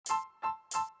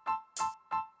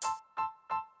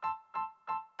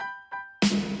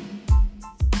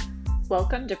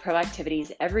Welcome to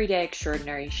Proactivity's Everyday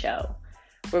Extraordinary Show,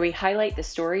 where we highlight the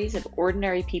stories of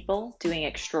ordinary people doing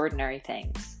extraordinary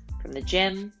things, from the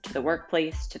gym to the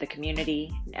workplace to the community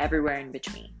and everywhere in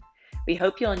between. We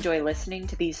hope you'll enjoy listening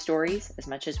to these stories as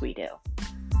much as we do.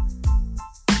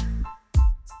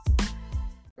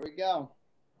 There we go.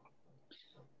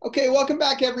 Okay, welcome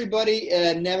back, everybody.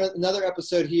 Another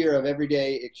episode here of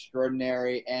Everyday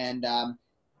Extraordinary, and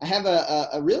I have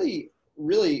a really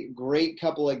great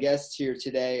couple of guests here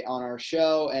today on our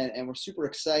show, and we're super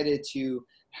excited to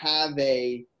have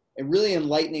a really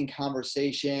enlightening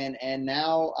conversation. And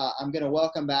now I'm going to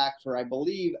welcome back for, I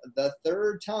believe, the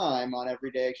third time on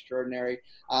Everyday Extraordinary,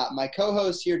 my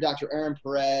co-host here, Dr. Aaron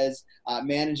Perez,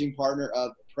 managing partner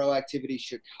of Proactivity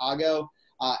Chicago,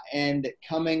 and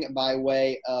coming by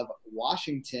way of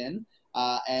Washington.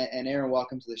 And Aaron,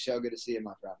 welcome to the show. Good to see you,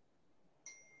 my friend.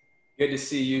 Good to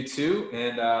see you too,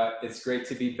 and it's great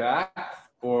to be back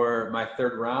for my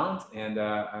third round. And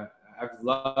I've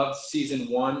loved season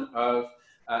 1 of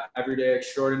Everyday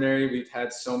Extraordinary. We've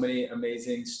had so many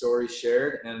amazing stories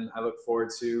shared, and I look forward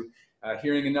to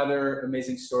hearing another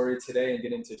amazing story today and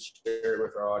getting to share it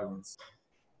with our audience.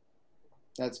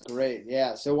 That's great.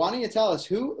 Yeah. So why don't you tell us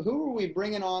who are we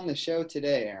bringing on the show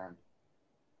today, Aaron?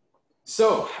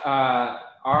 So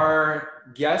our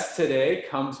guest today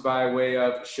comes by way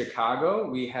of Chicago.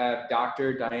 We have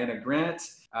Dr. Diana Grant.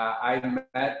 I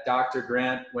met Dr.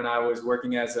 Grant when I was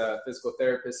working as a physical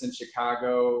therapist in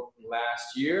Chicago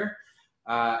last year.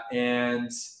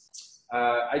 And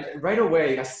right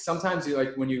away, sometimes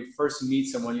when you first meet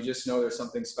someone, you just know there's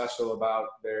something special about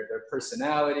their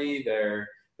personality, their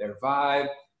vibe.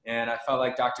 And I felt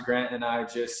like Dr. Grant and I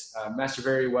just meshed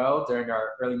very well during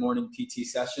our early morning PT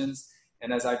sessions.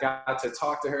 And as I got to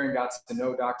talk to her and got to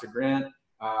know Dr. Grant,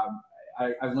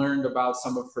 I learned about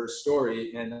some of her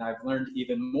story, and I've learned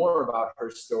even more about her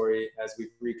story as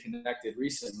we've reconnected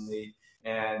recently.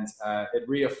 And it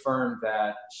reaffirmed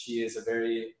that she is a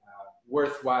very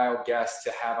worthwhile guest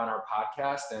to have on our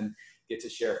podcast and get to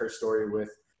share her story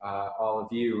with all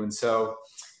of you. And so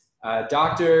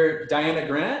Dr. Diana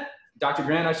Grant, Dr.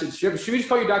 Grant, should we just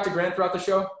call you Dr. Grant throughout the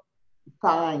show?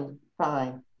 Fine.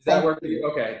 Does that work for you?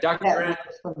 Okay, Dr. Grant,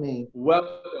 for me.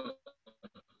 Welcome.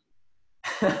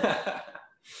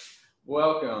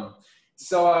 Welcome.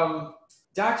 So,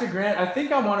 Dr. Grant, I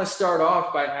think I want to start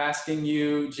off by asking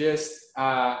you just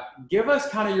give us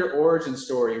kind of your origin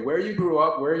story, where you grew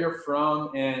up, where you're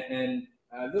from, and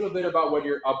a little bit about what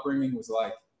your upbringing was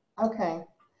like. Okay.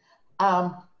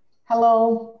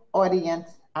 Hello, audience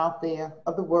out there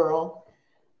of the world.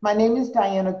 My name is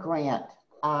Diana Grant.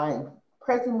 I'm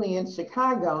presently in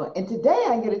Chicago, and today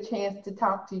I get a chance to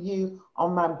talk to you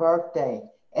on my birthday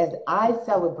as I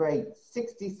celebrate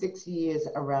 66 years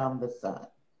around the sun.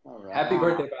 All right. Happy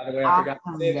birthday, by the way. I forgot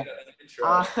to say that in the intro.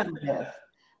 Awesomeness.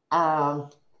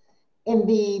 And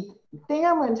the thing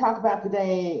I'm going to talk about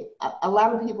today, a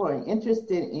lot of people are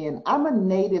interested in, I'm a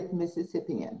native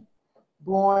Mississippian,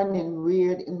 born and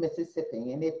reared in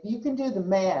Mississippi. And if you can do the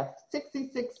math,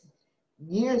 66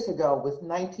 years ago was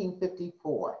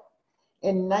 1954.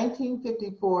 In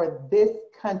 1954, this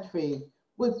country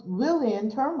was really in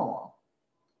turmoil.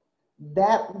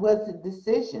 That was a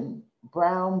decision,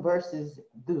 Brown versus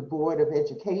the Board of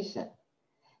Education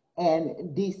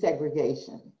and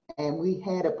desegregation. And we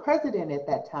had a president at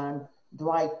that time,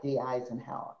 Dwight D.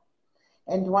 Eisenhower.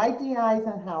 And Dwight D.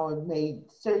 Eisenhower made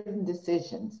certain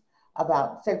decisions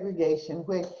about segregation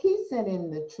where he sent in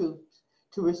the troops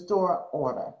to restore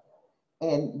order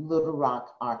in Little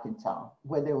Rock, Arkansas,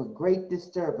 where there was great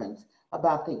disturbance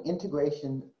about the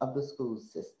integration of the school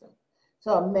system.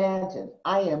 So imagine,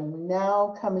 I am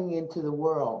now coming into the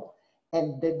world,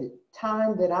 and the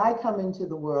time that I come into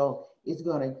the world is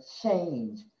going to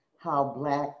change how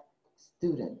Black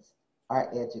students are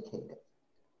educated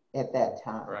at that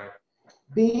time. Right.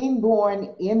 Being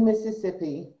born in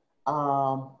Mississippi,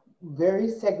 very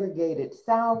segregated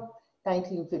South,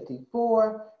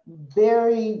 1954,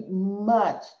 very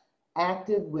much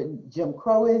active with Jim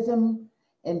Crowism,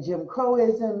 and Jim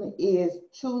Crowism is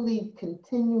truly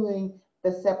continuing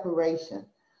the separation.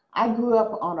 I grew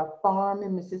up on a farm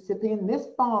in Mississippi, and this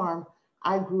farm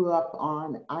I grew up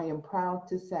on, I am proud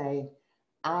to say,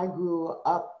 I grew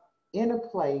up in a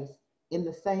place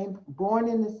born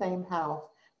in the same house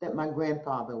that my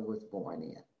grandfather was born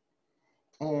in,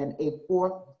 and a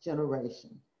 4th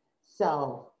generation.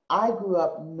 So I grew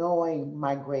up knowing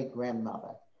my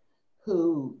great-grandmother,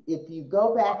 who, if you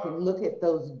go back and look at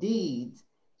those deeds,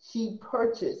 she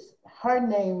purchased, her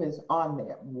name is on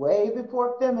there, way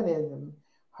before feminism,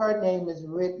 her name is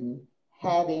written,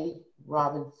 Hattie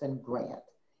Robinson Grant.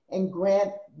 And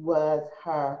Grant was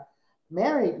her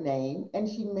married name, and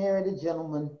she married a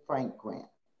gentleman, Frank Grant.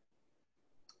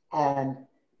 And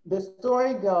the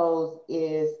story goes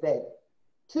is that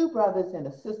two brothers and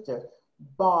a sister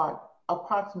bought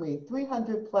approximately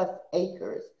 300 plus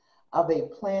acres of a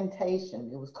plantation.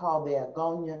 It was called the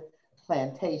Agonia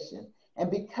Plantation. And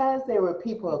because they were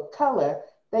people of color,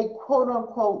 they quote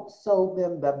unquote sold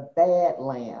them the bad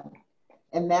land.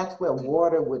 And that's where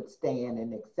water would stand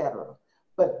and etc.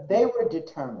 But they were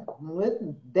determined,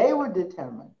 listen, they were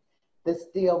determined to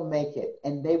still make it.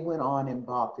 And they went on and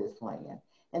bought this land.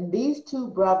 And these two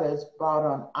brothers bought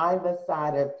on either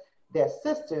side of their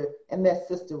sister, and their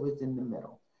sister was in the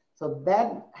middle. So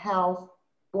that house,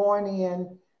 born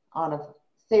in on a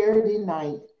Saturday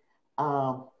night,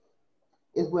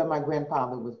 is where my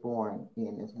grandfather was born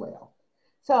in as well.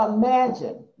 So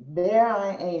imagine, there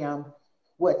I am,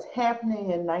 what's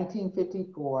happening in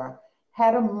 1954,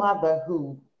 had a mother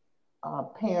who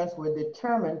parents were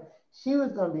determined she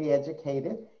was going to be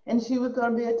educated and she was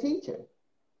going to be a teacher.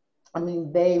 I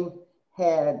mean, they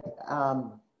had,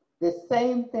 the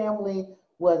same family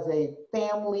was a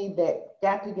family that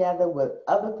got together with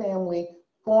other family,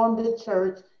 formed a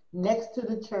church. Next to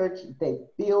the church, they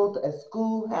built a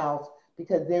schoolhouse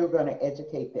because they were going to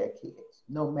educate their kids,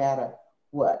 no matter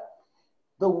what.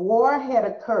 The war had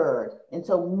occurred, and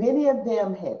so many of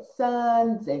them had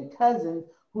sons and cousins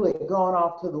who had gone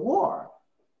off to the war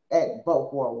at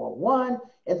both World War I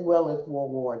as well as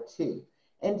World War II.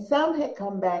 And some had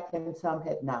come back and some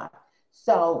had not.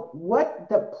 So what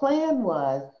the plan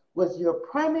was your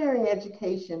primary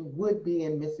education would be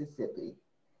in Mississippi,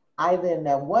 either in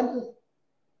that one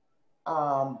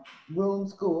room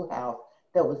schoolhouse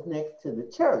that was next to the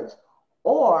church,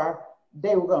 or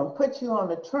they were going to put you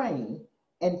on a train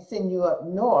and send you up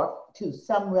north to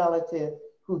some relative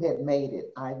who had made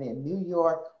it, either in New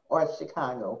York or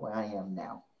Chicago, where I am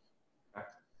now.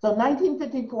 So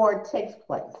 1954 takes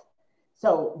place.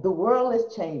 So the world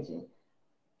is changing.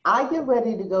 I get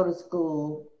ready to go to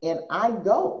school, and I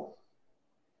go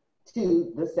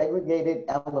to the segregated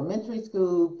elementary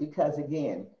school because,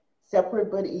 again,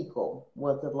 separate but equal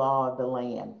was the law of the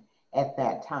land at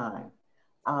that time.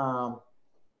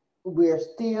 We're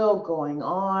still going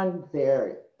on. There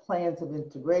are plans of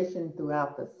integration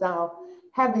throughout the South,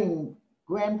 having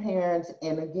grandparents,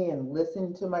 and again,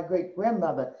 listening to my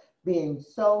great-grandmother being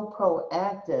so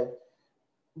proactive,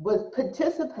 was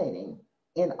participating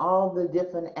in all the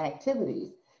different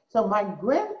activities. So my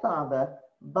grandfather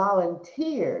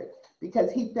volunteered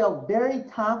because he felt very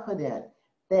confident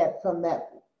that from that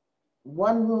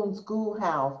one-room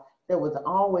schoolhouse, there was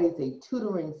always a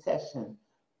tutoring session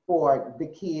for the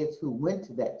kids who went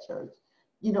to that church.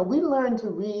 You know, we learned to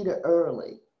read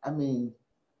early. I mean,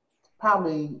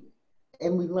 probably,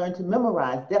 and we learned to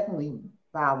memorize, definitely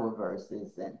Bible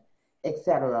verses and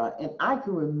etc. And I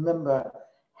can remember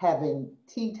having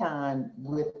tea time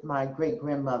with my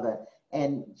great-grandmother,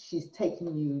 and she's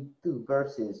taking you through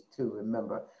verses to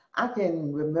remember. I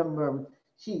can remember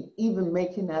she even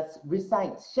making us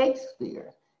recite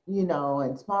Shakespeare, you know,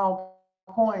 and small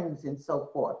poems and so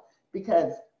forth,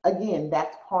 because again,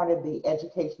 that's part of the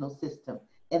educational system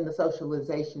and the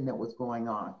socialization that was going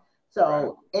on.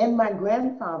 So, and my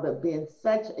grandfather being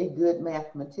such a good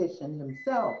mathematician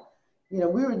himself, you know,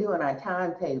 we were doing our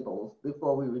timetables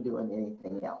before we were doing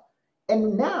anything else.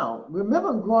 And now,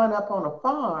 remember growing up on a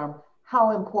farm,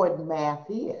 how important math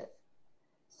is.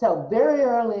 So very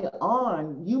early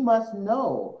on, you must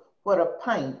know what a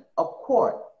pint, a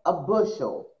quart, a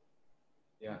bushel,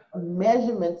 a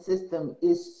measurement system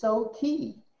is so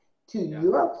key to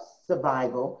your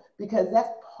survival, because that's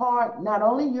part, not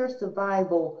only your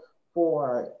survival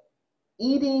for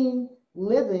eating,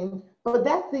 living, but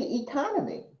that's the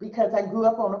economy. Because I grew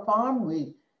up on a farm,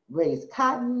 we raised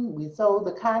cotton, we sold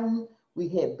the cotton, we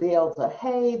had bales of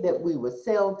hay that we would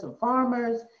sell to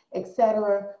farmers,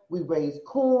 etc. We raised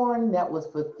corn that was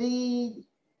for feed.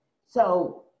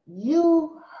 So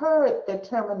you heard the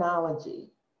terminology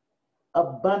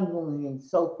of bundling and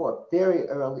so forth very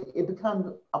early. It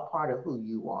becomes a part of who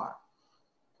you are.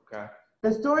 Okay.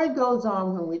 The story goes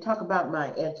on when we talk about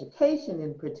my education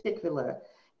in particular.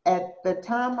 At the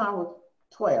time I was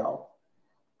 12,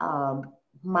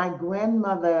 my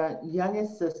grandmother,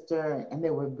 youngest sister, and they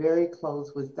were very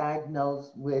close, was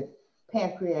diagnosed with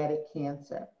pancreatic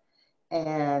cancer.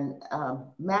 And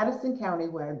Madison County,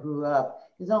 where I grew up,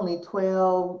 is only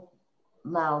 12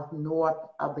 miles north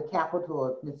of the capital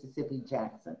of Mississippi,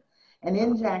 Jackson. And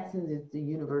in Jackson is the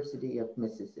University of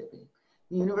Mississippi.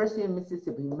 The University of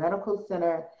Mississippi Medical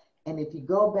Center, and if you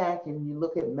go back and you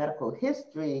look at medical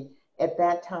history, at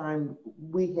that time,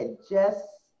 we had just,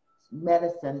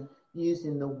 medicine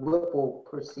using the Whipple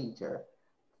procedure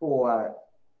for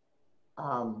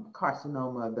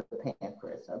carcinoma of the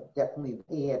pancreas, definitely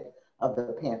the head of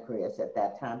the pancreas at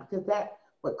that time, because that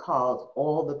would cause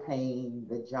all the pain,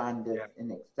 the jaundice,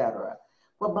 and etc.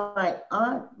 Well,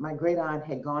 my great aunt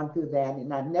had gone through that,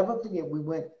 and I never forget, we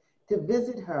went to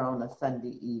visit her on a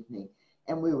Sunday evening,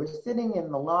 and we were sitting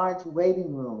in the large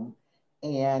waiting room,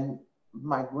 and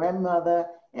my grandmother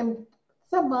and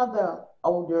some other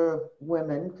older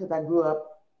women, because I grew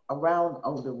up around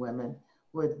older women,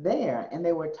 were there, and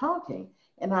they were talking.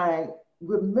 And I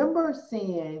remember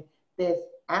seeing this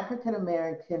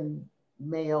African-American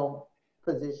male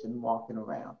physician walking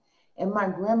around. And my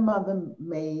grandmother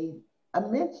made a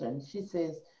mention. She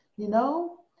says, you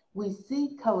know, we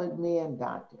see colored men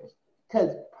doctors.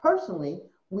 Because personally,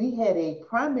 we had a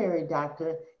primary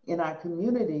doctor in our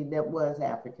community that was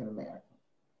African-American,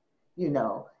 you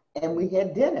know, and we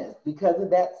had dentists because of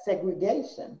that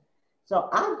segregation. So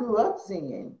I grew up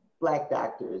seeing Black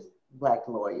doctors, Black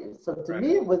lawyers. So to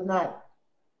me, it was not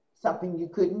something you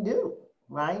couldn't do,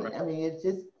 right? I mean, it's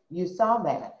just, you saw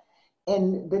that.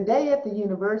 And the day at the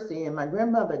university, and my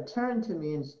grandmother turned to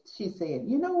me and she said,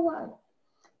 you know what?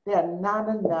 There are not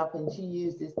enough, and she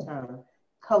used this term,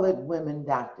 colored women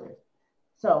doctors.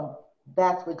 So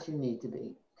that's what you need to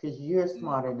be, because you're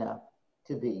smart enough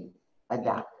to be a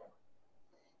doctor.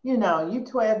 You know, you're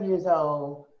 12 years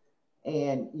old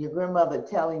and your grandmother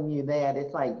telling you that,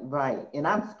 it's like, right. And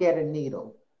I'm scared of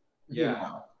needles. Yeah. You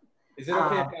know? Is it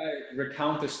okay if I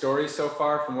recount the story so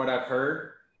far from what I've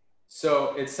heard?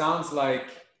 So it sounds like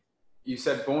you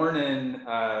said born in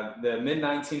the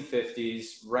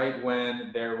mid-1950s, right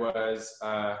when there was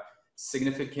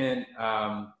significant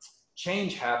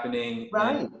change happening in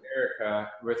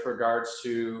America with regards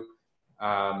to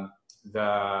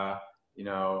the, you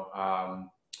know,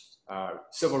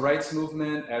 civil rights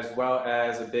movement, as well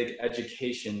as a big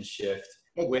education shift,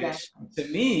 which to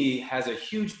me has a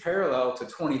huge parallel to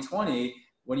 2020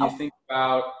 when you think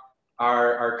about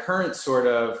our current sort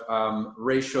of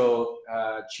racial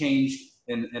change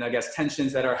and I guess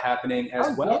tensions that are happening,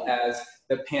 as well as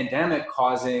the pandemic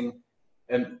causing,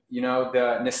 you know,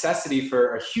 the necessity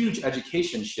for a huge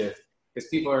education shift, because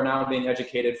people are now being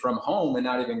educated from home and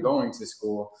not even going to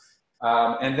school.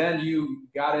 And then you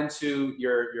got into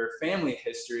your family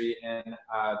history, and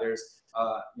there's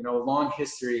you know, a long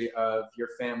history of your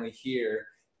family here,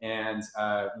 and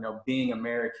you know, being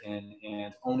American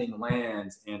and owning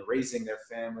land and raising their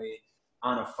family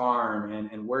on a farm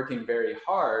and working very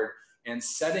hard and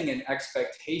setting an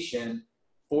expectation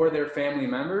for their family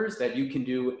members that you can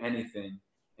do anything,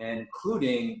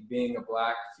 including being a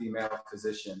Black female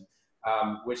physician,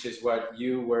 which is what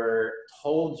you were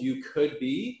told you could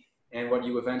be and what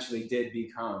you eventually did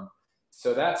become.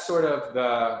 So that's sort of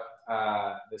the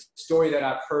story that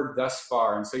I've heard thus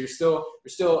far. And so you're still,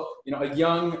 you know, a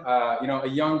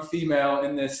young female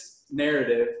in this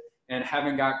narrative, and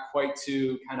haven't got quite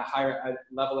to kind of higher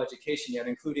level education yet,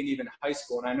 including even high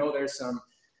school. And I know there's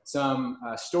some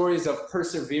stories of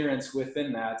perseverance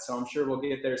within that. So I'm sure we'll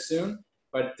get there soon.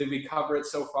 But did we cover it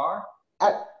so far?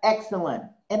 Excellent.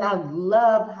 And I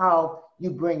love how you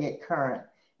bring it current.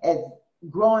 As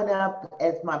growing up,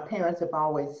 as my parents have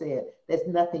always said, there's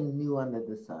nothing new under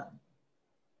the sun.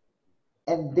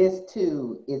 And this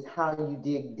too is how you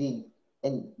dig deep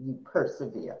and you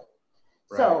persevere.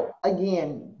 Right. So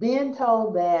again, being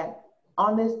told that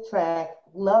on this track,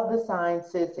 love the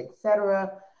sciences,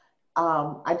 etc.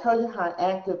 I told you how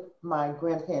active my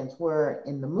grandparents were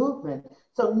in the movement.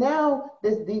 So now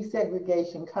this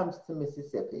desegregation comes to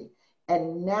Mississippi.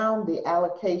 And now the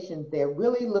allocations, they're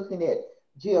really looking at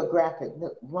geographic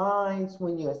lines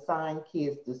when you assign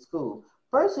kids to school.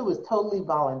 First, it was totally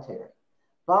voluntary.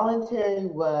 Voluntary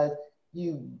was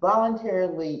you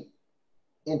voluntarily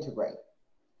integrate.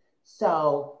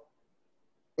 So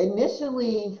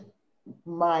initially,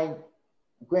 my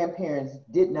grandparents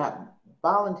did not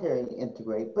voluntarily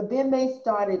integrate, but then they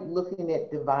started looking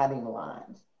at dividing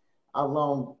lines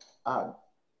along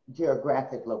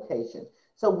geographic locations.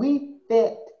 So we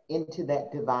fit into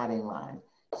that dividing line.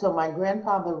 So my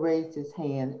grandfather raised his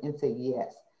hand and said,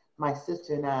 yes, my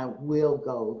sister and I will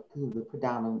go to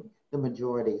the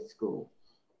majority school.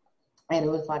 And it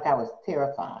was like I was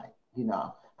terrified, you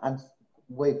know, I'm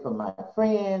away from my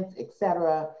friends,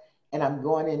 etc. And I'm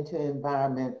going into an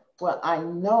environment where I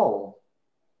know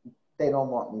they don't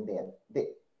want me there.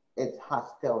 It's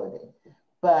hostility.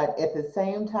 But at the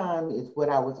same time, it's what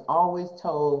I was always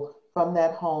told from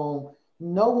that home,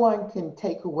 no one can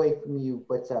take away from you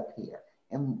what's up here.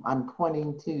 And I'm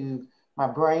pointing to my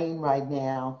brain right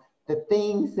now. The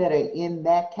things that are in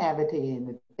that cavity and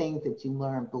the things that you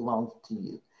learn belongs to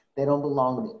you. They don't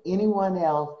belong to anyone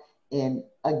else. And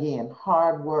again,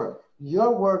 hard work.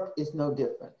 Your work is no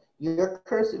different. Your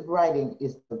cursive writing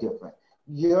is no different.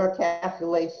 Your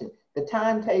calculation, the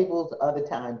timetables are the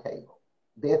timetable.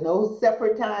 There's no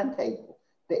separate timetable.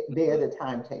 They're the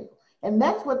timetable. And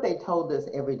that's what they told us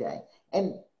every day.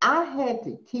 And I had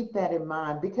to keep that in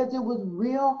mind because it was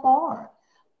real hard.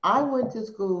 I went to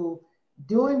school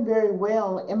doing very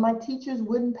well, and my teachers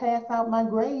wouldn't pass out my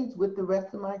grades with the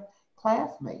rest of my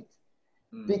classmates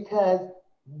because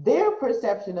their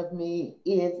perception of me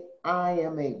is I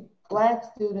am a Black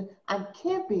student. I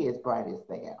can't be as bright as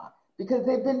they are because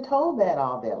they've been told that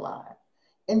all their lives.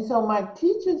 And so my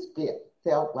teachers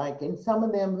felt like, and some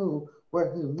of them who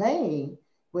were humane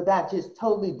without just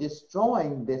totally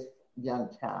destroying this young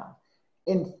child,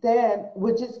 instead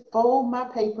would just fold my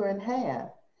paper in half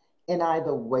and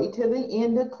either wait till the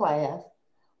end of class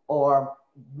or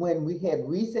when we had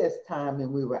recess time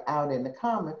and we were out in the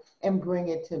common and bring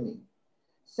it to me.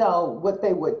 So what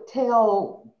they would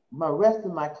tell my rest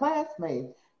of my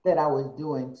classmates that I was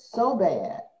doing so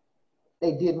bad,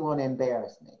 they didn't want to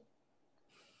embarrass me.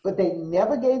 But they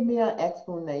never gave me an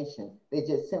explanation. They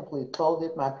just simply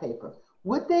folded my paper,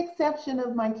 with the exception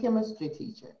of my chemistry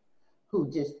teacher, who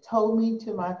just told me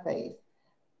to my face,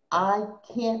 I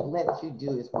can't let you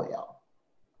do as well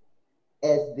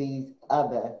as these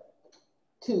other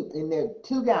two, and there are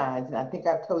two guys, and I think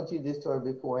I've told you this story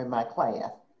before in my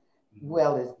class,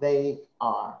 well as they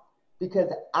are,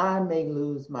 because I may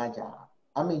lose my job.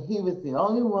 I mean, he was the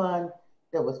only one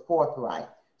that was forthright.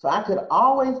 So I could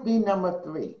always be number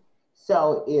 3.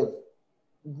 So if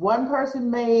one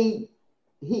person made,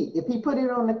 if he put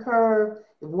it on the curve,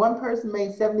 if one person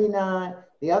made 79,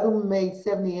 the other one made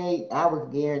 78, I was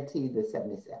guaranteed the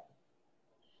 77.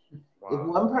 Wow. If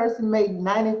one person made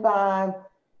 95,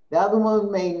 the other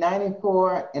one made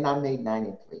 94, and I made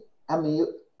 93. I mean,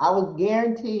 I was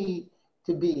guaranteed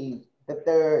to be the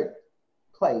 3rd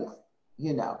place,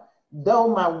 you know, though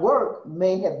my work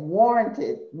may have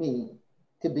warranted me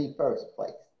to be 1st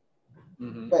place.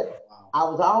 But I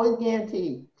was always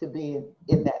guaranteed to be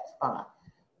in that spot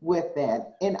with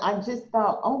that. And I just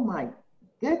thought, oh my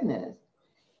goodness.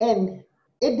 And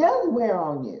it does wear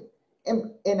on you.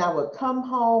 And I would come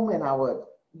home and I would,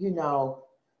 you know,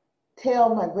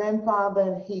 tell my grandfather,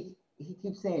 and he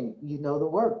keeps saying, you know the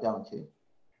work, don't you?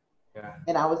 Yeah.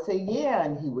 And I would say, yeah,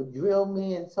 and he would drill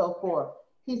me and so forth.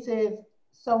 He says,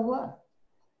 so what?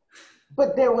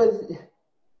 But there was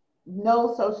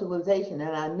no socialization.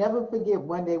 And I never forget,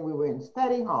 one day we were in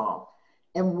study hall,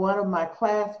 and one of my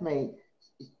classmates,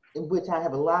 in which I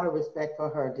have a lot of respect for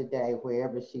her today,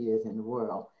 wherever she is in the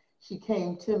world, she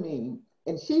came to me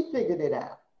and she figured it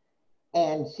out.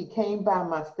 And she came by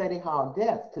my study hall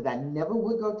desk, because I never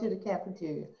would go to the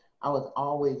cafeteria. I was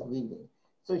always reading.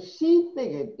 So she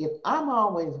figured, if I'm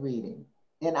always reading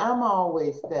and I'm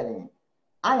always studying,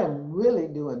 I am really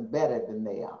doing better than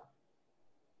they are.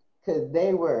 Because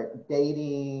they were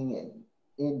dating and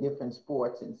in different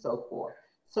sports and so forth.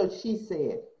 So she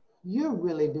said, you're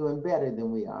really doing better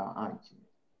than we are, aren't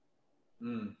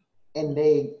you? And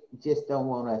they just don't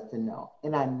want us to know.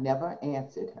 And I never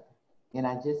answered her. And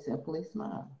I just simply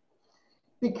smiled.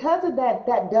 Because of that,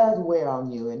 that does wear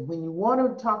on you. And when you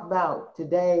want to talk about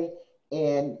today,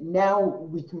 and now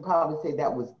we can probably say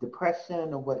that was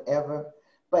depression or whatever,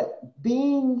 but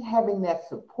having that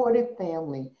supportive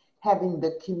family, having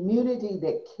the community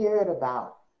that cared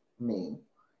about me.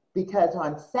 Because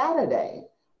on Saturday,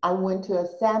 I went to a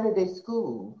Saturday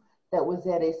school that was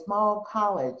at a small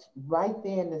college right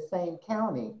there in the same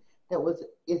county that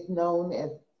is known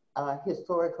as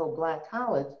Historical Black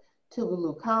College,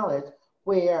 Tougaloo College,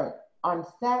 where on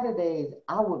Saturdays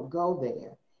I would go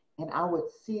there and I would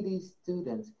see these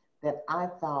students that I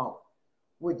thought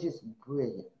were just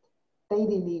brilliant. They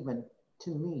didn't even, to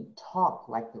me, talk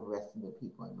like the rest of the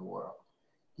people in the world.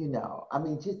 You know, I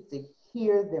mean, just to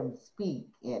hear them speak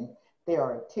and their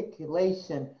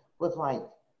articulation was like,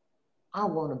 I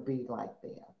want to be like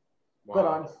them. Wow. But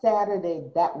on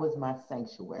Saturday, that was my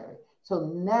sanctuary.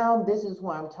 So now this is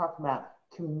why I'm talking about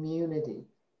community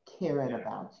caring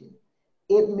about you.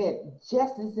 It meant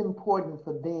just as important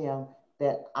for them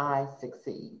that I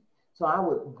succeed. So I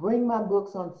would bring my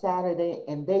books on Saturday,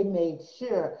 and they made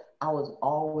sure I was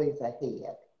always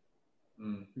ahead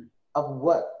of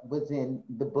what was in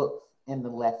the books and the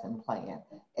lesson plan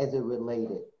as it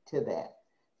related to that.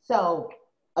 So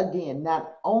again,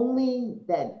 not only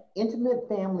that intimate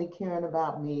family caring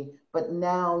about me, but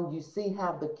now you see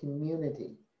how the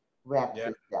community wraps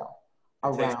itself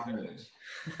around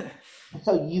you.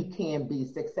 So you can be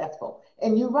successful.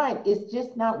 And you're right, it's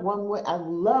just not one way. I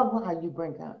love how you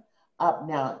bring up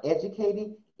now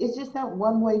educating. it's just not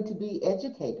one way to be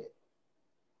educated.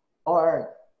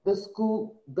 Or the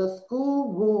school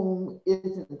room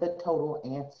isn't the total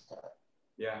answer.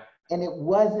 Yeah. And it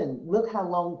wasn't, look how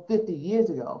long 50 years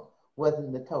ago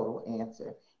wasn't the total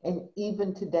answer. And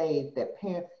even today, that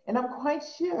parent, and I'm quite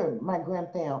sure my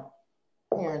grandparents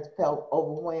felt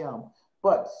overwhelmed,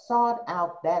 but sought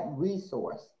out that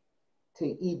resource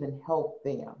to even help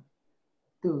them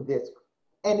through this.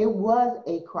 And it was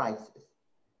a crisis.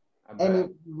 And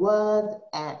it was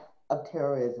act of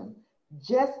terrorism.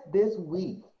 Just this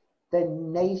week, the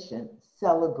nation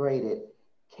celebrated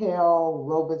Carol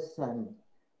Robison's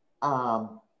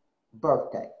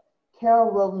birthday.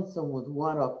 Carol Robinson was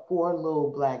one of 4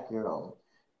 little Black girls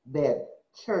that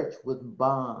church was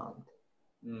bombed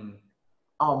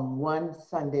on one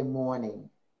Sunday morning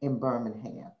in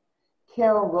Birmingham.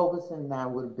 Carol Robinson and I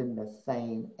would have been the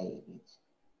same age.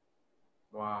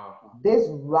 Wow. This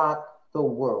rocked the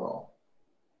world.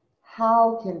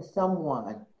 How can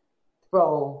someone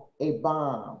throw a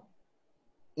bomb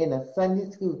in a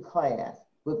Sunday school class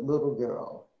with little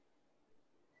girls?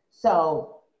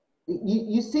 So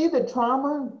you see the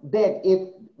trauma that if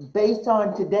based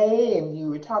on today, and you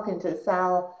were talking to a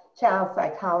child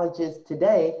psychologist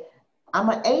today, I'm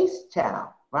an ACE child,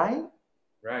 right?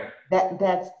 Right.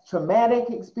 That's traumatic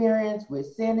experience. We're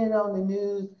seeing it on the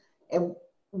news, and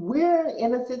we're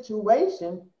in a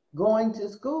situation going to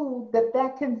school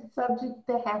that can subject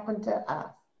to happen to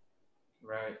us.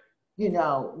 Right. You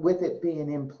know, with it being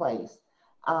in place.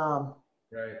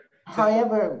 Right.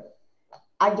 However,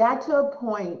 I got to a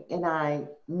point and I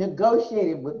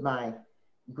negotiated with my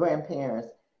grandparents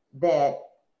that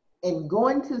in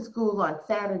going to school on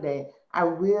Saturday, I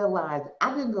realized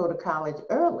I could go to college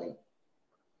early.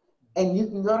 And you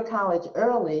can go to college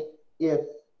early if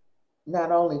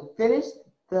not only finish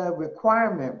the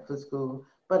requirement for school,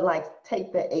 but like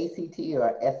take the ACT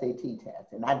or SAT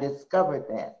test. And I discovered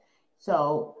that.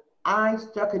 So I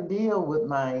struck a deal with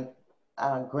my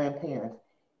grandparents.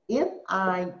 If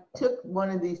I took one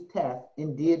of these tests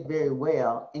and did very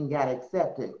well and got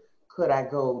accepted, could I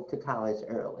go to college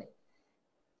early?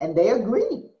 And they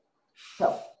agreed.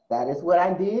 So that is what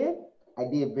I did. I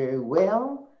did very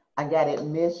well. I got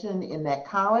admission in that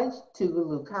college,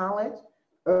 Tougaloo College,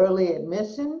 early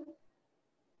admission,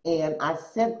 and I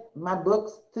sent my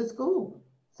books to school.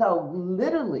 So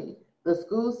literally, the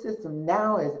school system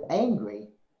now is angry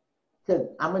because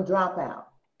I'm a dropout.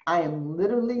 I am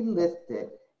literally listed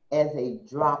as a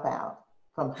dropout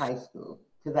from high school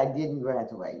because I didn't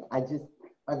graduate.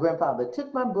 My grandfather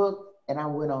took my book and I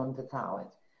went on to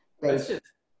college. Let's just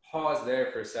pause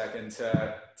there for a second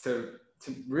to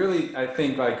really, I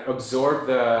think, like absorb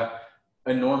the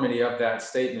enormity of that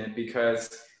statement,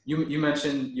 because you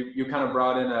mentioned, you kind of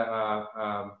brought in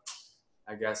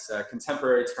I guess, a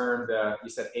contemporary term that you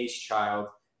said ACE child.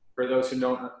 For those who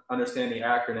don't understand the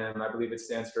acronym, I believe it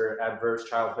stands for Adverse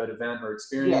Childhood Event or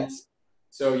Experience. Yes.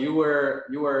 So you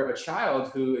were a child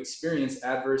who experienced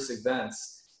adverse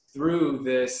events through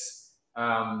this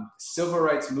civil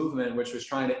rights movement, which was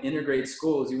trying to integrate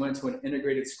schools. You went to an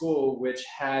integrated school which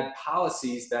had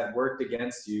policies that worked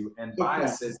against you and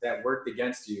biases that worked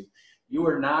against you. You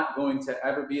were not going to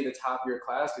ever be the top of your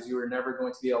class because you were never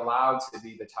going to be allowed to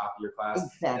be the top of your class.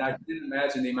 Exactly. And I can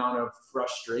imagine the amount of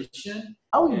frustration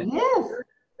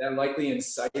that likely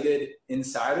incited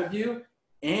inside of you,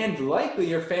 and likely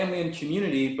your family and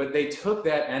community, but they took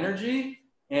that energy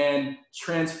and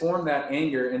transformed that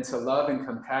anger into love and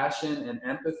compassion and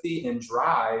empathy and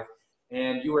drive.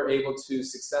 And you were able to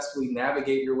successfully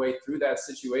navigate your way through that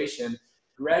situation,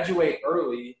 graduate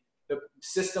early. The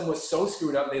system was so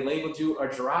screwed up, they labeled you a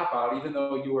dropout, even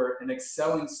though you were an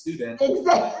excelling student.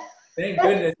 Exactly. Thank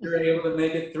goodness you were able to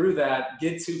make it through that,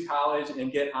 get to college,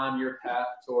 and get on your path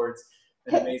towards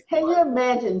an amazing Can life. you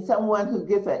imagine someone who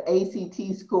gets an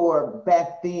ACT score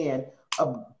back then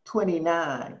of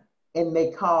 29 and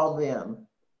they call them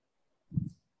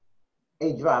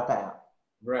a dropout?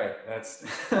 Right, that's,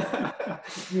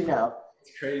 you know,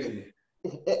 it's crazy.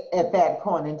 At that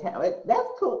point in time, that's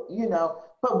cool, you know.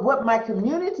 But what my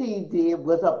community did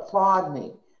was applaud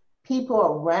me. People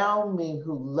around me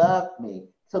who loved me.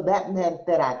 So that meant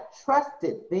that I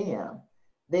trusted them.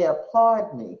 They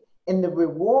applaud me. And the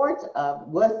rewards of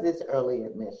was this early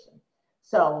admission.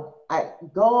 So I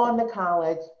go on to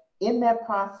college. In that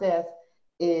process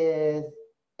is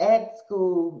at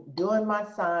school doing my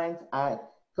science. I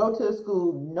go to a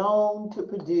school known to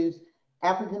produce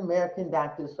African-American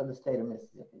doctors for the state of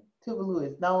Mississippi. Tougaloo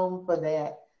is known for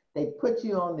that. They put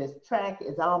you on this track.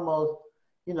 It's almost,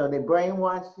 you know, they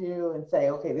brainwash you and say,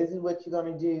 okay, this is what you're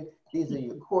going to do. These are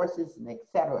your courses, and et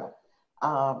cetera.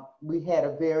 We had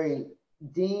a very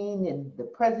dean and the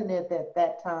president at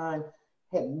that time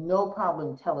had no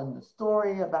problem telling the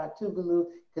story about Tougaloo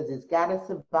because it's got to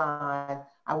survive.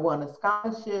 I won a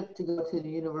scholarship to go to the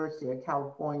University of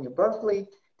California, Berkeley,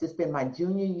 to spend my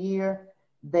junior year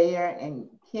there. And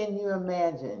can you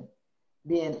imagine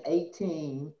being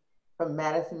 18 from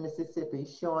Madison, Mississippi,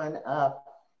 showing up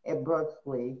at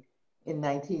Berkeley in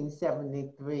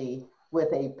 1973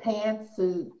 with a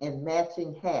pantsuit and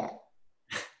matching hat?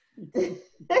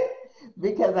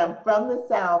 Because I'm from the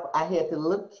South, I had to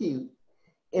look cute,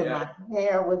 and my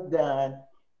hair was done,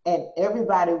 and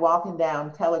everybody walking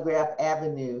down Telegraph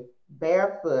Avenue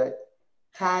barefoot,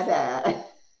 tie-dye,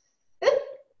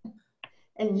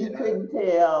 and you couldn't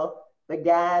tell the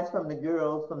guys from the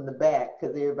girls from the back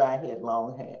because everybody had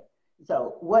long hair.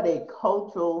 So what a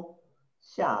cultural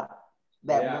shock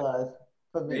that was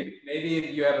for me. Maybe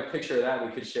if you have a picture of that,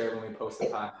 we could share when we post the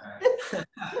podcast.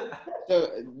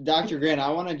 So, Dr. Grant, I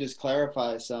want to just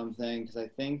clarify something because I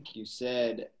think you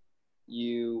said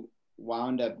you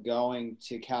wound up going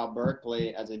to Cal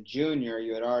Berkeley as a junior.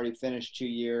 You had already finished 2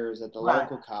 years at the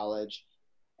local college,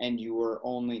 and you were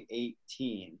only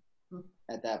 18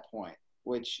 at that point,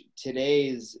 which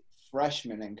today's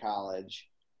freshmen in college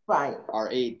are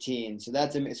 18. So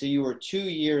so you were 2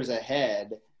 years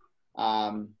ahead,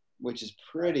 which is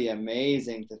pretty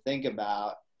amazing to think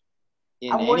about.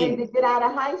 I wanted to get out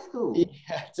of high school.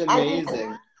 Yeah, it's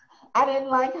amazing. I didn't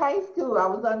like high school. I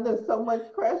was under so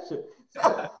much pressure.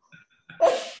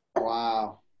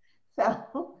 Wow.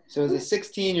 So as a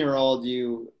 16-year-old,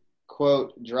 you,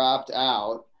 quote, dropped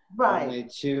out only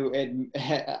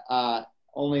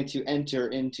to enter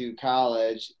into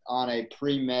college on a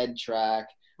pre-med track,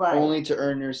 only to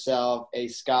earn yourself a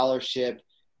scholarship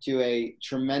to a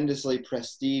tremendously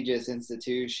prestigious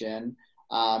institution,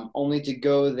 only to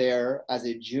go there as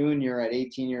a junior at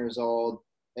 18 years old,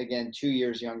 again, 2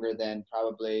 years younger than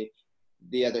probably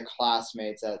the other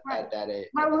classmates at that age.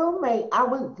 My roommate, I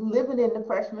was living in the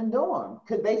freshman dorm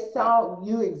because they saw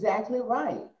you exactly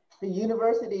right. The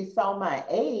university saw my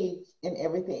age and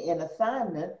everything in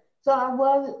assignment.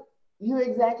 So you're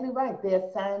exactly right. They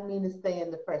assigned me to stay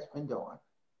in the freshman dorm.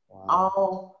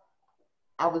 Wow.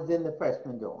 I was in the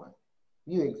freshman dorm.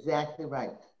 You're exactly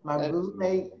right. My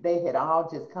roommate, they had all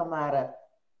just come out of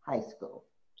high school.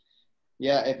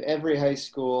 Yeah, if every high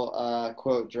school,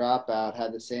 quote, dropout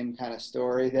had the same kind of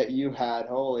story that you had,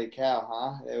 holy cow,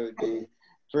 huh? It would be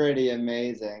pretty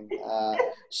amazing.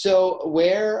 So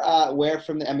where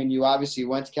from the, I mean, you obviously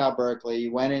went to Cal Berkeley,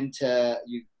 you went into,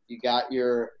 you got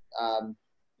your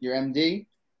MD?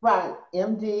 Right,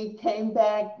 MD, came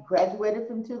back, graduated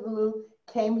from Tougaloo,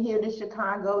 came here to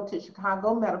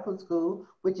Chicago Medical School,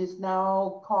 which is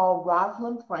now called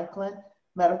Rosalind Franklin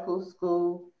Medical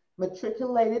School.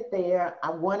 Matriculated there.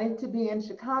 I wanted to be in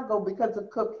Chicago because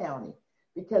of Cook County.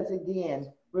 Because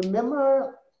again,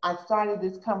 remember I started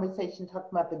this conversation talking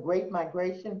about the Great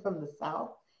Migration from the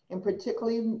South, and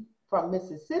particularly from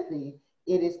Mississippi.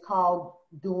 It is called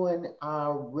doing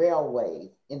our railways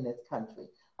in this country.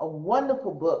 A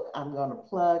wonderful book I'm going to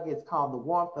plug is called The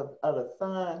Warmth of the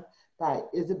Sun by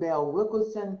Isabel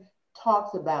Wilkerson.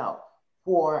 Talks about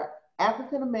for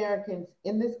African Americans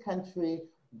in this country,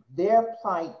 their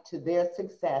plight to their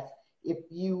success. If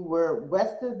you were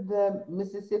west of the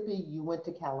Mississippi, you went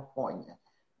to California.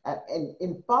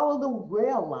 And follow the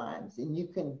rail lines, and you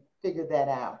can figure that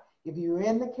out. If you were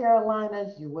in the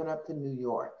Carolinas, you went up to New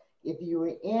York. If you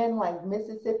were in like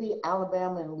Mississippi,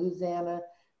 Alabama, and Louisiana,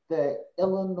 the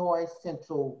Illinois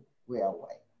Central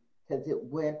Railway, because it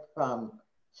went from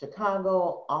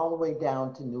Chicago all the way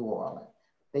down to New Orleans.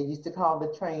 They used to call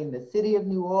the train the City of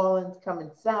New Orleans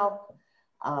coming south,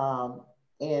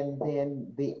 and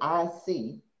then the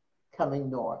IC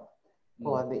coming north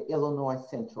for the Illinois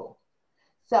Central.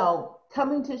 So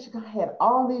coming to Chicago, I had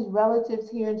all these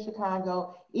relatives here in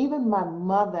Chicago. Even my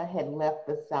mother had left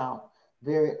the South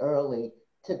very early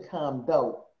to come,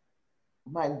 though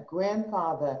my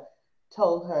grandfather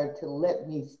told her to let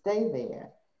me stay there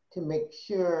to make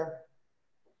sure,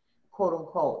 quote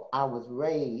unquote, I was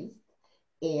raised.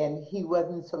 And he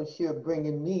wasn't so sure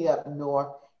bringing me up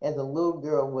north as a little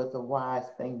girl was a wise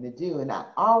thing to do. And I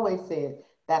always said,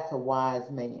 that's a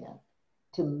wise man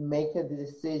to make a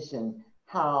decision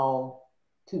how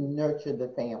to nurture the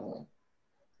family.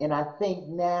 And I think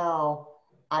now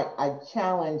I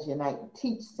challenge, and I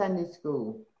teach Sunday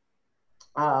school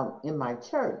in my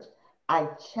church. I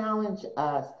challenge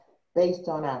us based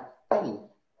on our faith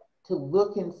to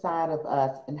look inside of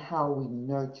us and how we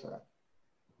nurture.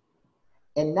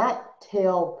 And not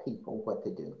tell people what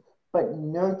to do, but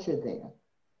nurture them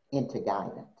into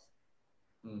guidance.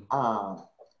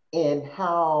 And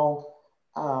how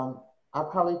I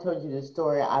probably told you the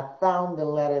story. I found the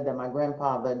letter that my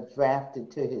grandfather drafted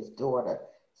to his daughter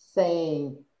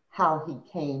saying how he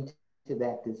came to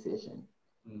that decision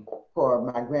for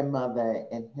my grandmother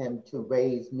and him to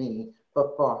raise me,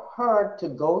 but for her to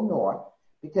go north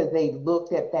because they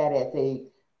looked at that as a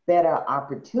better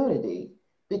opportunity.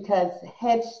 Because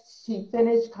had she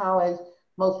finished college,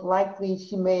 most likely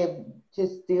she may have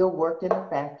just still worked in a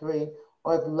factory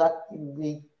or if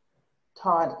luckily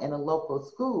taught in a local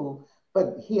school,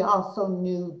 but he also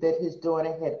knew that his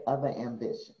daughter had other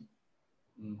ambition,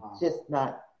 just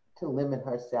not to limit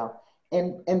herself.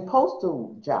 And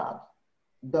postal jobs,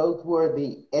 those were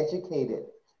the educated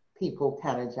people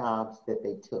kind of jobs that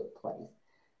they took place.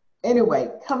 Anyway,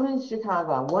 coming to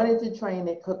Chicago, I wanted to train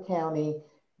at Cook County,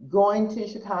 going to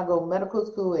Chicago Medical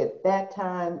School. At that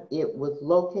time, it was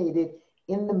located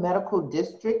in the medical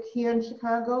district here in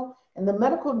Chicago. And the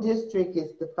medical district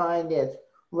is defined as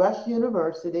Rush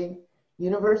University,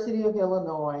 University of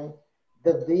Illinois,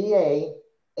 the VA,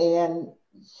 and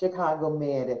Chicago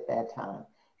Med at that time.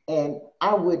 And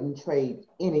I wouldn't trade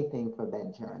anything for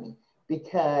that journey,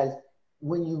 because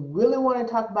when you really want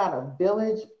to talk about a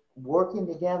village working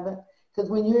together, because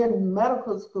when you're in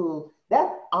medical school, that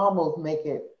almost make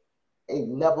it a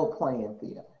level playing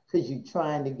field because you're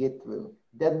trying to get through.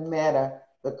 Doesn't matter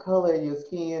the color of your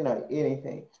skin or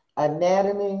anything.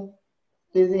 Anatomy,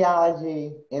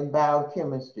 physiology, and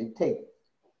biochemistry take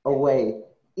away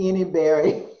any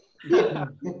barrier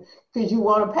because you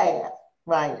want to pass,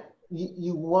 right?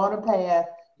 You want to pass,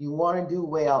 you want to do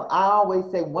well. I always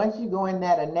say once you go in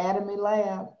that anatomy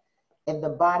lab and the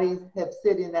bodies have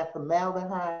sit in that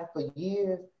formaldehyde for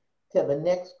years till the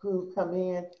next crew come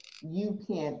in, you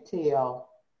can't tell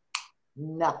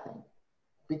nothing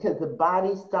because the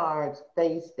body starts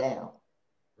face down.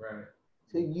 Right.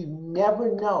 So you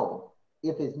never know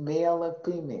if it's male or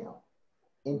female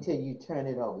until you turn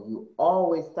it over. You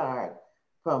always start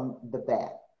from the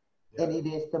back. Yeah. And it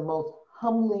is the most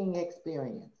humbling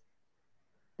experience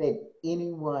that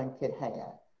anyone could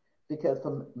have, because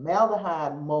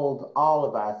formaldehyde molds all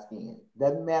of our skin.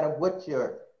 Doesn't matter what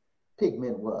your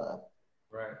pigment was.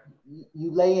 Right.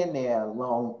 You lay in there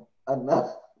long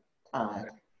enough time,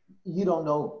 right. You don't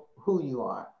know who you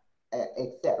are,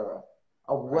 etc.,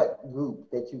 or what group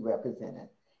that you represented.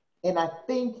 And I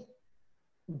think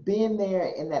being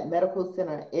there in that medical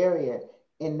center area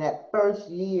in that first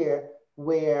year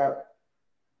where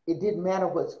it didn't matter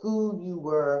what school you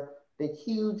were, the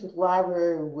huge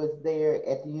library was there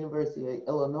at the University of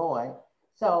Illinois.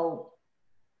 So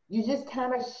you just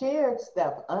kind of shared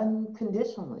stuff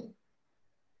unconditionally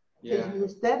because you were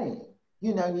studying.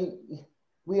 You know,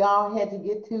 we all had to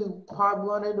get to part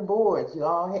one of the boards.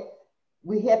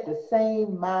 We had the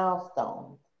same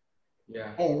milestones.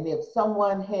 Yeah. And if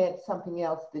someone had something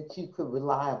else that you could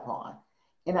rely upon.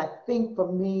 And I think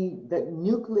for me, the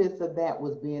nucleus of that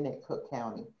was being at Cook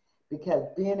County, because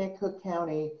being at Cook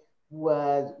County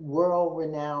was world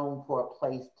renowned for a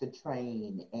place to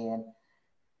train. And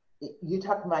you're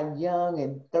talking about young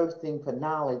and thirsting for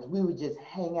knowledge. We would just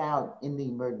hang out in the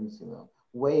emergency room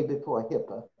way before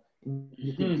HIPAA.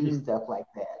 You could do stuff like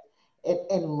that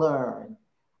and learn.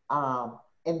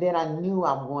 And then I knew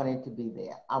I wanted to be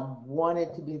there. I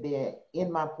wanted to be there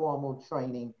in my formal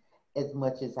training as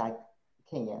much as I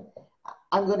can.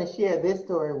 I'm going to share this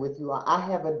story with you. I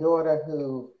have a daughter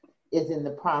who is in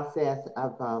the process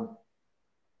of,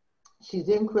 she's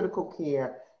in critical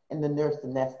care in the nurse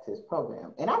anesthetist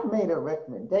program. And I made a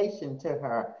recommendation to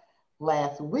her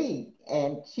last week,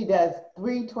 and she does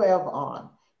 312 on.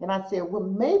 And I said, well,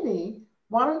 maybe,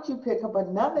 why don't you pick up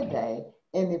another day?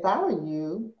 And if I were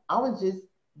you, I would just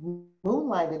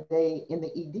moonlight a day in the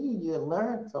ED. You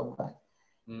learn so much.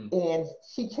 And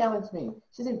she challenged me.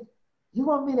 She said, you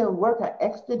want me to work an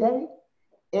extra day?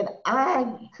 And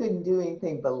I couldn't do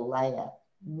anything but laugh,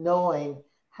 knowing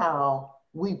how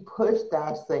we pushed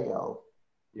ourselves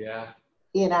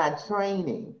in our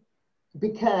training.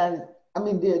 Because, I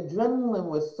mean, the adrenaline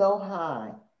was so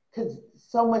high because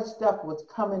so much stuff was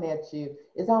coming at you.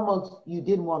 It's almost you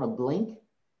didn't want to blink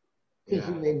because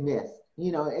you may miss.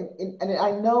 You know, and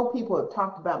I know people have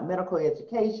talked about medical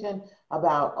education,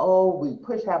 about, oh, we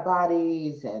push our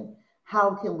bodies and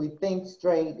how can we think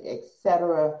straight,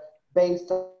 etc.,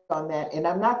 based on that. And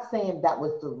I'm not saying that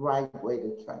was the right way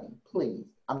to train, please.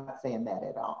 I'm not saying that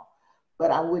at all. But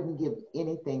I wouldn't give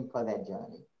anything for that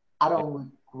journey. I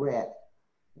don't regret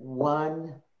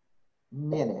 1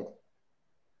 minute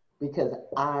because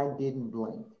I didn't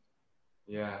blink.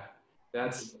 Yeah,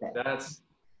 that's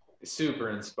super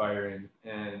inspiring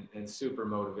and super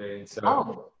motivating.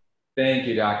 So thank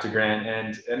you, Dr. Grant.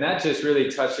 And that just really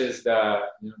touches the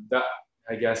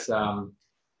I guess,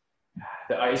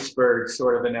 the iceberg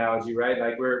sort of analogy, right?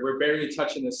 Like we're barely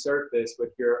touching the surface with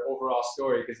your overall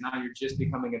story, because now you're just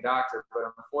becoming a doctor. But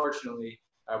unfortunately,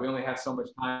 we only have so much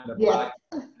time in the podcast,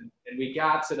 and we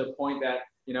got to the point that,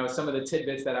 you know, some of the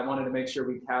tidbits that I wanted to make sure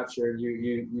we captured,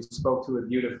 you spoke to it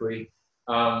beautifully.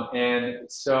 And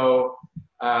so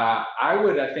I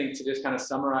would, I think, to just kind of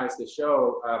summarize the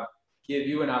show, give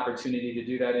you an opportunity to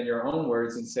do that in your own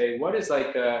words and say, what is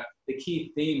like the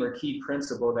key theme or key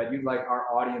principle that you'd like our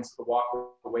audience to walk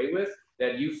away with,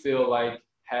 that you feel like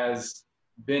has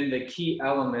been the key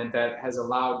element that has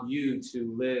allowed you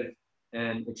to live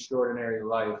an extraordinary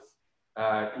life,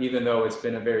 even though it's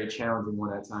been a very challenging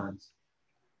one at times?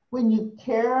 When you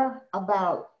care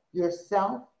about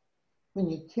yourself, when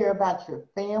you care about your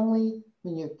family,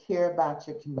 when you care about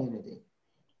your community,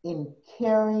 in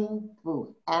caring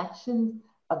through actions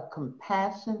of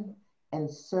compassion and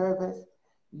service,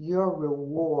 your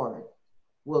reward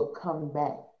will come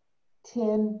back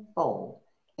tenfold.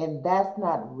 And that's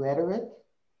not rhetoric,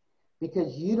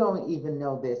 because you don't even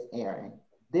know this, Aaron.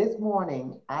 This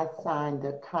morning, I signed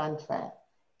a contract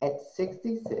at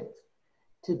 66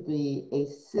 to be a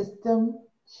system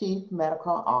chief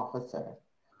medical officer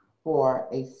for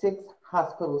a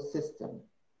 6-hospital system.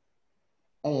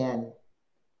 And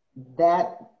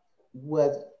that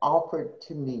was offered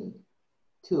to me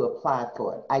to apply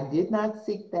for it. I did not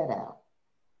seek that out.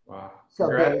 Wow. So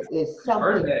there is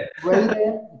something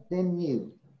greater than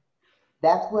you.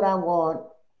 That's what I want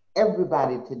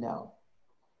everybody to know.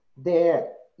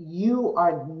 You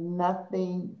are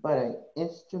nothing but an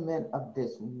instrument of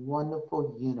this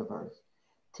wonderful universe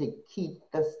to keep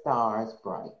the stars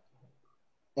bright.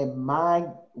 And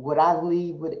what I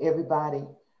leave with everybody,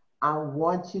 I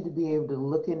want you to be able to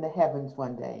look in the heavens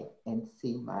one day and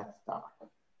see my star.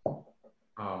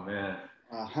 Oh, man.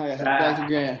 Hi, Dr.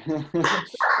 Grant.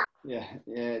 Yeah,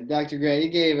 Dr. Grant, you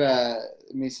gave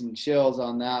me some chills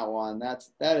on that one.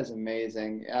 That is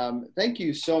amazing. Thank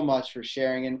you so much for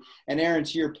sharing. And Aaron,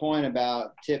 to your point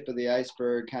about tip of the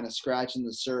iceberg, kind of scratching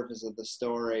the surface of the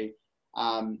story,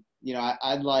 you know,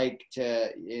 I'd like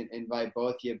to invite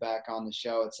both of you back on the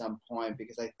show at some point,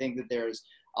 because I think that there's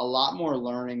a lot more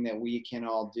learning that we can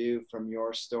all do from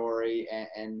your story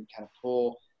and kind of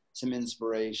pull some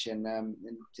inspiration. And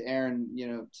to Aaron, you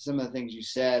know, to some of the things you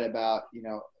said about, you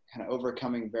know, kind of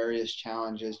overcoming various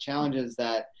challenges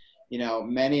that, you know,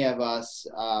 many of us,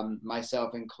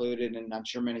 myself included, and I'm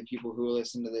sure many people who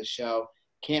listen to this show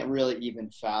can't really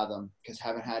even fathom, because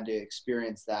haven't had to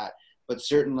experience that. But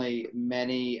certainly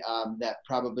many that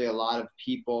probably a lot of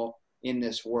people in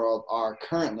this world are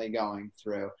currently going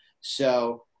through.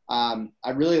 So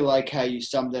I really like how you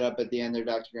summed it up at the end there,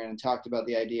 Dr. Grant, and talked about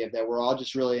the idea that we're all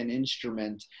just really an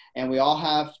instrument, and we all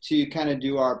have to kind of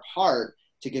do our part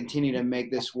to continue to make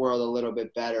this world a little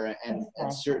bit better. And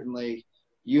certainly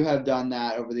you have done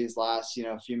that over these last, you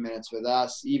know, few minutes with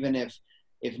us, even if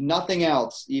nothing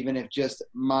else, even if just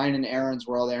mine and Aaron's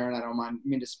world. Aaron, I don't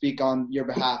mean to speak on your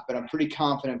behalf, but I'm pretty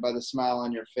confident by the smile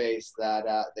on your face that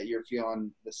you're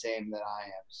feeling the same that I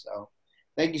am. So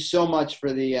thank you so much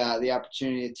for the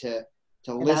opportunity to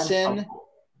listen.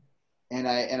 And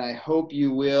I hope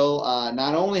you will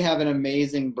not only have an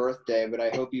amazing birthday, but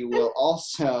I hope you will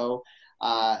also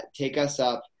take us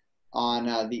up on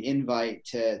the invite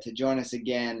to join us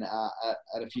again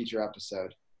at a future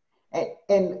episode.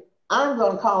 And I'm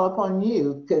going to call upon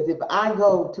you, because if I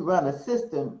go to run a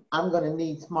system, I'm going to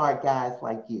need smart guys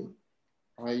like you.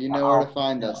 All right, you know where to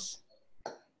find us.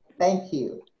 Thank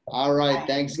you. All right,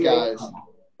 thanks, guys.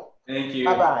 Thank you.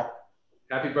 Bye-bye.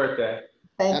 Happy birthday.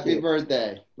 Happy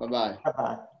birthday. Bye-bye.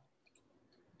 Bye-bye.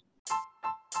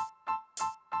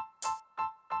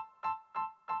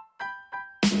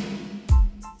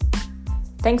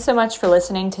 Thanks so much for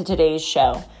listening to today's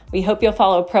show. We hope you'll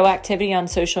follow Proactivity on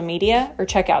social media or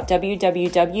check out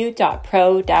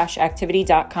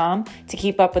www.pro-activity.com to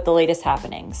keep up with the latest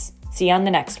happenings. See you on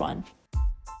the next one.